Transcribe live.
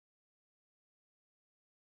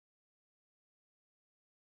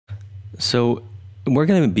So we're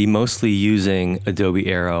going to be mostly using Adobe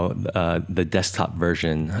Aero, the desktop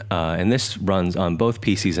version, and this runs on both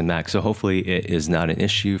PCs and Mac, so hopefully it is not an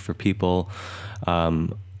issue for people.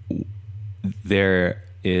 There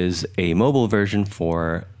is a mobile version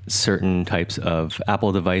for certain types of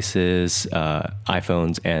Apple devices,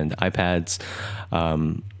 iPhones and iPads,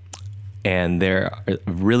 and they're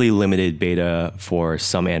really limited beta for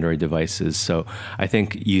some Android devices. So I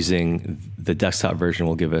think using the desktop version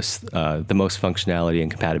will give us the most functionality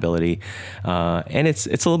and compatibility. And it's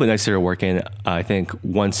a little bit nicer to work in. I think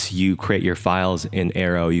once you create your files in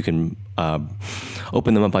Aero, you can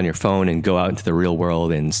open them up on your phone and go out into the real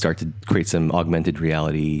world and start to create some augmented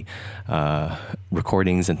reality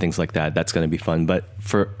recordings and things like that. That's going to be fun. But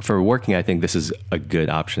for working, I think this is a good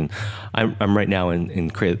option. I'm right now in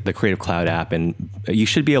the Creative Cloud app, and you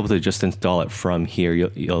should be able to just install it from here.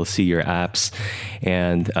 You'll see your apps,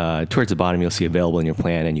 and towards the bottom, you'll see available in your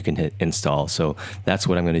plan, and you can hit install. So that's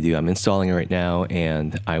what I'm going to do. I'm installing it right now,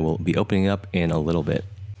 and I will be opening up in a little bit.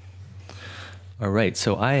 All right,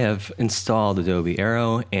 so I have installed Adobe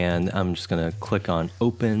Aero, and I'm just going to click on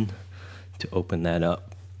Open to open that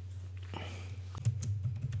up.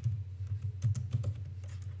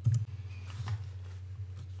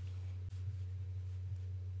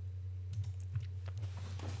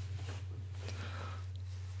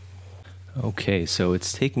 Okay, so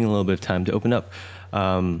it's taking a little bit of time to open up.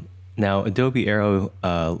 Now, Adobe Aero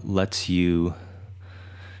lets you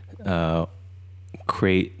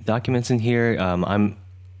create documents in here.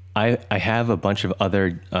 I have a bunch of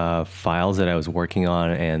other files that I was working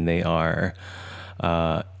on, and they are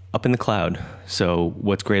up in the cloud. So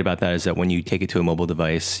what's great about that is that when you take it to a mobile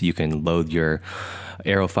device, you can load your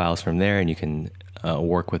Aero files from there, and you can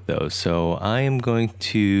work with those. So I am going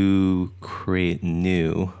to create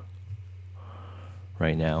new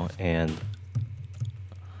right now, and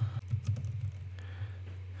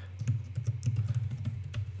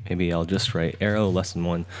maybe I'll just write Aero lesson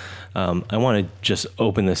 1. I want to just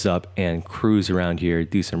open this up and cruise around here,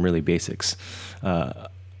 do some really basics.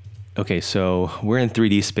 Okay, so we're in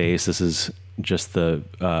 3D space. This is just the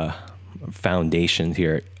foundation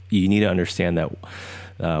here. You need to understand that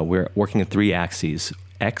we're working in 3 axes: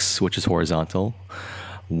 X, which is horizontal;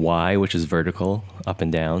 Y, which is vertical, up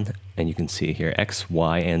and down, and you can see here X,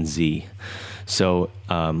 Y, and Z. So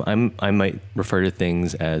I might refer to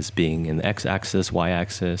things as being in the X-axis,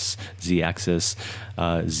 Y-axis, Z-axis.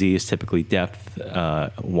 Z is typically depth,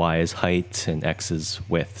 Y is height, and X is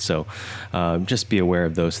width. So just be aware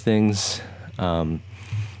of those things.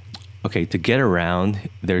 Okay, to get around,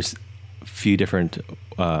 there's a few different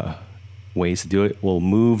ways to do it. We'll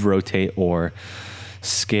move, rotate, or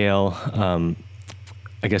scale.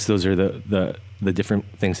 I guess those are the different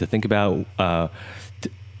things to think about.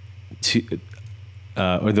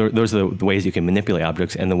 Those are the ways you can manipulate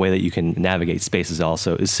objects, and the way that you can navigate spaces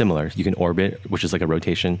also is similar. You can orbit, which is like a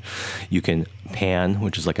rotation. You can pan,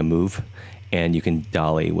 which is like a move. And you can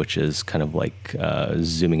dolly, which is kind of like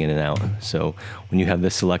zooming in and out. So when you have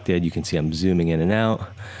this selected, you can see I'm zooming in and out.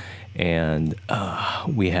 And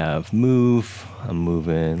we have move. I'm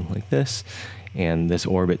moving like this. And this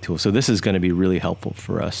orbit tool. So this is going to be really helpful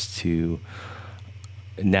for us to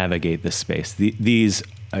navigate this space. These,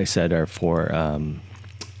 I said, are for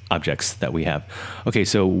objects that we have. Okay,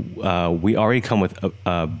 so we already come with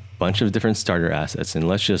a bunch of different starter assets, and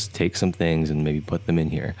let's just take some things and maybe put them in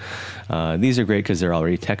here. These are great because they're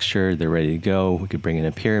already textured, they're ready to go. We could bring in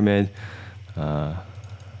a pyramid. I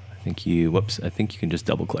think you can just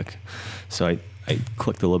double click. So I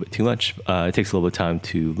clicked a little bit too much. It takes a little bit of time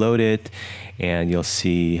to load it, and you'll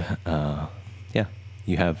see, yeah,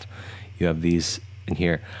 you have these in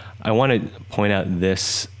here. I want to point out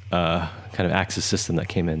this kind of axis system that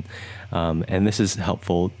came in, and this is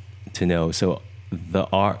helpful to know. So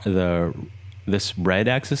this red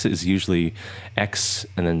axis is usually X,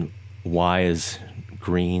 and then Y is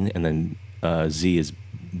green, and then Z is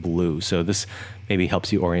blue. So this maybe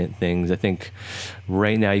helps you orient things. I think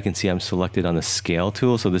right now you can see I'm selected on the scale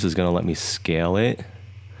tool, so this is going to let me scale it,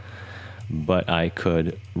 but I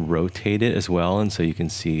could rotate it as well, and so you can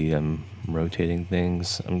see I'm rotating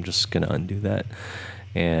things. I'm just going to undo that,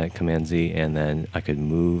 and Command Z, and then I could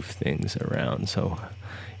move things around. So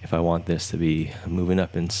if I want this to be moving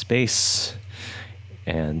up in space,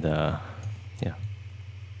 and yeah.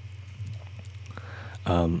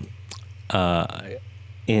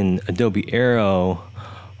 In Adobe Aero,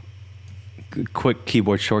 quick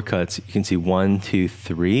keyboard shortcuts, you can see 1, 2,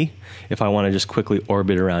 3. If I want to just quickly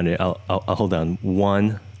orbit around it, I'll hold down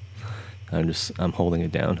 1. I'm holding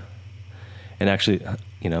it down. And actually,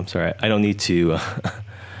 I'm sorry, I don't need to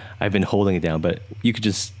I've been holding it down, but you could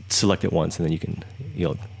just select it once and then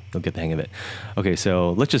you'll get the hang of it. Okay,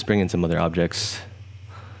 so let's just bring in some other objects.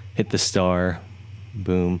 Hit the star,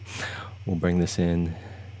 boom. We'll bring this in,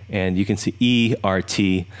 and you can see ERS.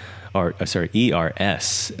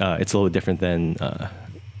 It's a little different than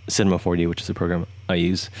Cinema 4D, which is the program I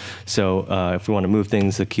use. So if we want to move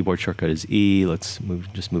things, the keyboard shortcut is E. Let's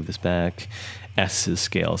just move this back. S is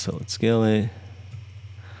scale, so let's scale it.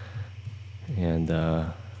 And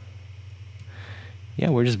yeah,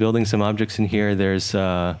 we're just building some objects in here. There's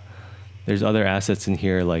other assets in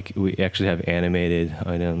here, like we actually have animated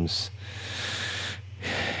items.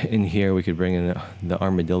 In here, we could bring in the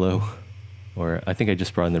armadillo, or I think I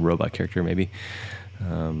just brought in the robot character, maybe.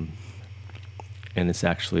 And it's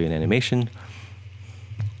actually an animation.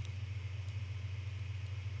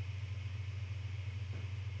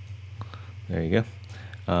 There you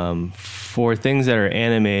go. For things that are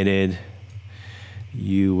animated,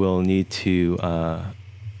 you will need to go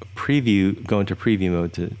into preview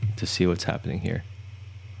mode to see what's happening here.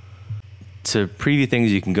 To preview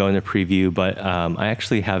things, you can go into preview, but I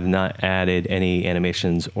actually have not added any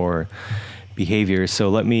animations or behaviors. So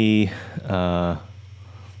let me, I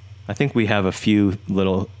think we have a few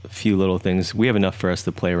little things. We have enough for us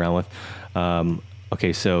to play around with.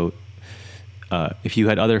 Okay, so if you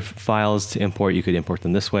had other files to import, you could import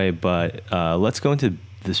them this way, but let's go into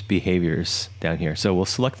this behaviors down here. So we'll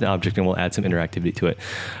select an object and we'll add some interactivity to it.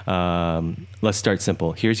 Let's start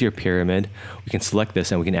simple. Here's your pyramid. We can select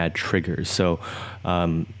this and we can add triggers. So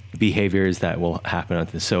behaviors that will happen on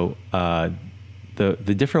this. So the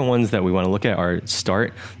different ones that we want to look at are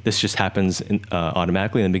start. This just happens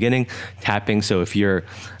automatically in the beginning. Tapping. So if you're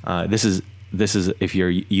this is if you're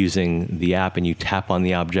using the app and you tap on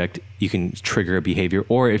the object, you can trigger a behavior.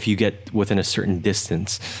 Or if you get within a certain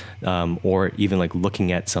distance, or even like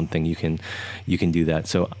looking at something, you can do that.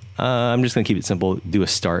 So I'm just gonna keep it simple. Do a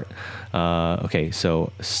start. Okay,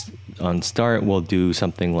 so on start, we'll do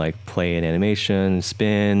something like play an animation,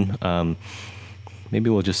 spin. Maybe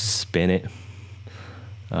we'll just spin it.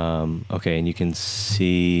 Okay, and you can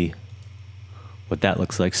see what that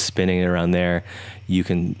looks like, spinning it around there. You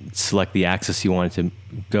can select the axis you want it to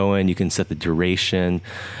go in. You can set the duration,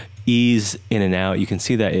 ease in and out. You can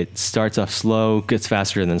see that it starts off slow, gets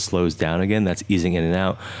faster, and then slows down again. That's easing in and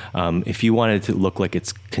out. If you want it to look like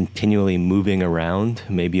it's continually moving around,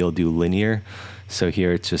 maybe you'll do linear. So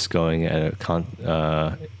here it's just going at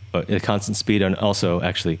a constant speed. And also,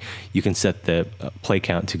 actually, you can set the play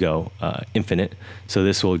count to go infinite. So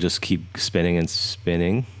this will just keep spinning and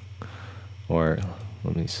spinning. Or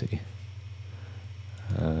let me see.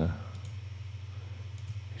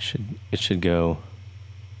 It should go.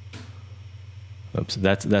 Oops,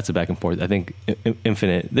 that's a back and forth. I think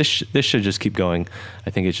infinite. This should just keep going. I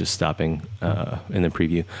think it's just stopping in the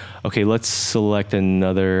preview. Okay, let's select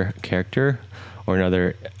another character or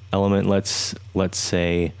another element. Let's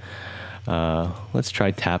say let's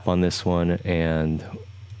try tap on this one and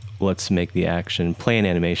let's make the action play an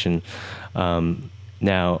animation.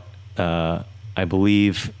 Now. I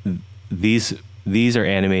believe these are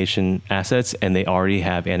animation assets, and they already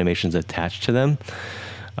have animations attached to them.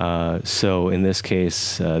 So in this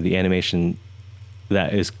case, the animation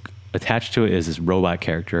that is attached to it is this robot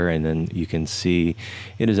character, and then you can see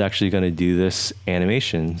it is actually going to do this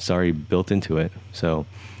animation. It's already built into it. So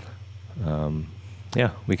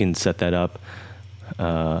yeah, we can set that up.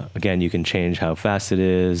 Again, you can change how fast it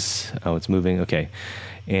is, how it's moving. Okay,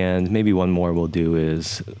 and maybe one more we'll do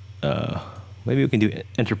is maybe we can do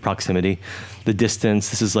enter proximity. The distance,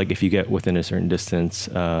 this is like if you get within a certain distance.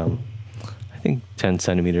 I think 10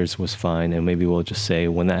 centimeters was fine, and maybe we'll just say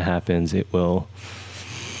when that happens, it will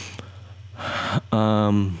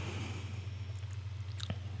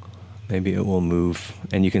maybe it will move,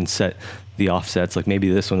 and you can set the offsets. Like maybe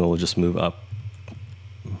this one will just move up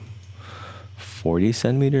 40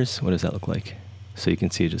 centimeters. What does that look like? So you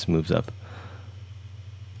can see it just moves up.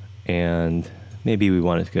 And maybe we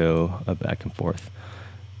want it to go back and forth.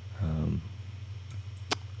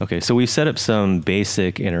 Okay, so we've set up some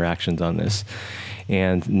basic interactions on this.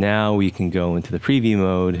 And now we can go into the preview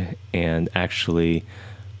mode and actually,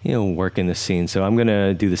 work in the scene. So I'm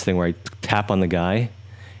gonna do this thing where I tap on the guy,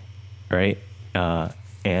 right?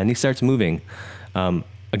 And he starts moving.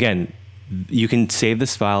 Again, you can save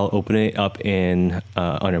this file, open it up in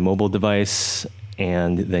on a mobile device,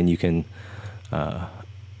 and then you can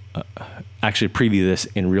actually preview this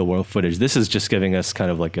in real world footage. This is just giving us kind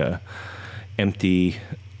of like a empty,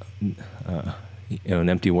 an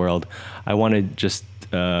empty world. I want to just,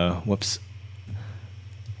 whoops.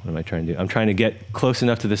 What am I trying to do? I'm trying to get close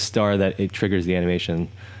enough to the star that it triggers the animation.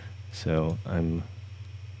 So I'm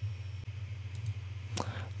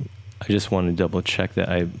I just want to double check that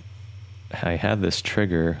I have this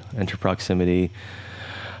trigger, enter proximity.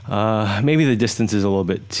 Maybe the distance is a little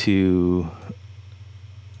bit too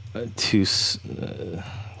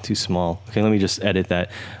small. Okay, let me just edit that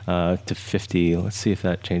to 50. Let's see if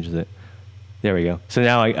that changes it. There we go. So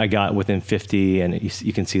now I got within 50, and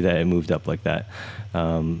you can see that it moved up like that.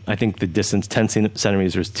 I think the distance 10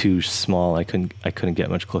 centimeters was too small. I couldn't get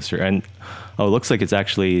much closer. And it looks like it's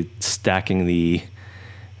actually stacking the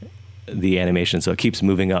animation, so it keeps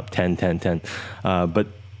moving up 10, 10, 10. But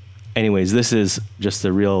anyways, this is just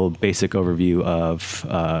a real basic overview of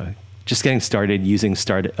just getting started using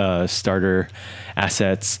starter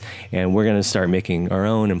assets, and we're going to start making our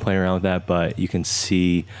own and playing around with that, but you can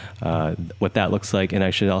see what that looks like. And I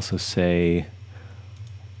should also say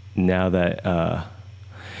now that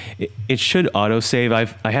it should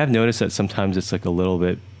autosave. I have noticed that sometimes it's like a little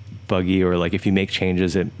bit buggy, or like if you make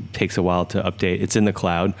changes, it takes a while to update. It's in the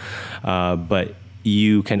cloud, but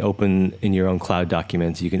you can open in your own cloud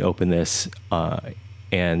documents. You can open this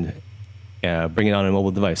and bring it on a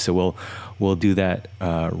mobile device. So we'll do that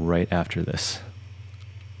right after this.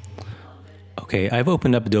 Okay, I've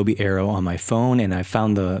opened up Adobe Aero on my phone, and I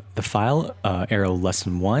found the file, Aero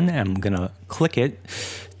Lesson 1. I'm going to click it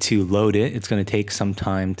to load it. It's going to take some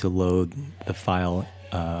time to load the file.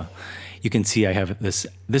 You can see I have this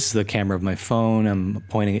is the camera of my phone. I'm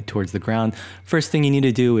pointing it towards the ground. First thing you need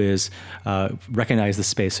to do is recognize the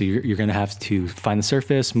space. So you're going to have to find the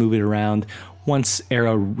surface, move it around. Once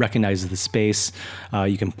Aero recognizes the space,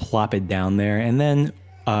 you can plop it down there. And then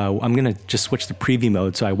I'm going to just switch to preview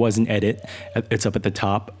mode. So I was in edit. It's up at the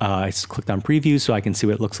top. I clicked on preview so I can see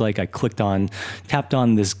what it looks like. I tapped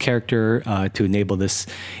on this character to enable this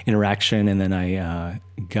interaction. And then I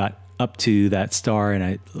got up to that star,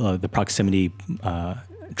 and the proximity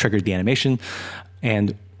triggered the animation.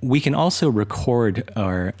 And we can also record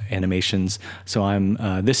our animations. So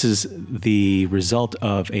this is the result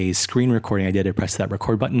of a screen recording I did. I pressed that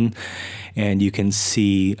record button, and you can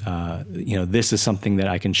see, this is something that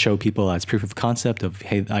I can show people as proof of concept of,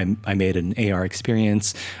 hey, I made an AR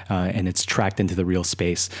experience, and it's tracked into the real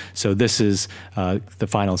space. So this is the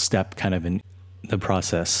final step kind of in the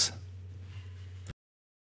process.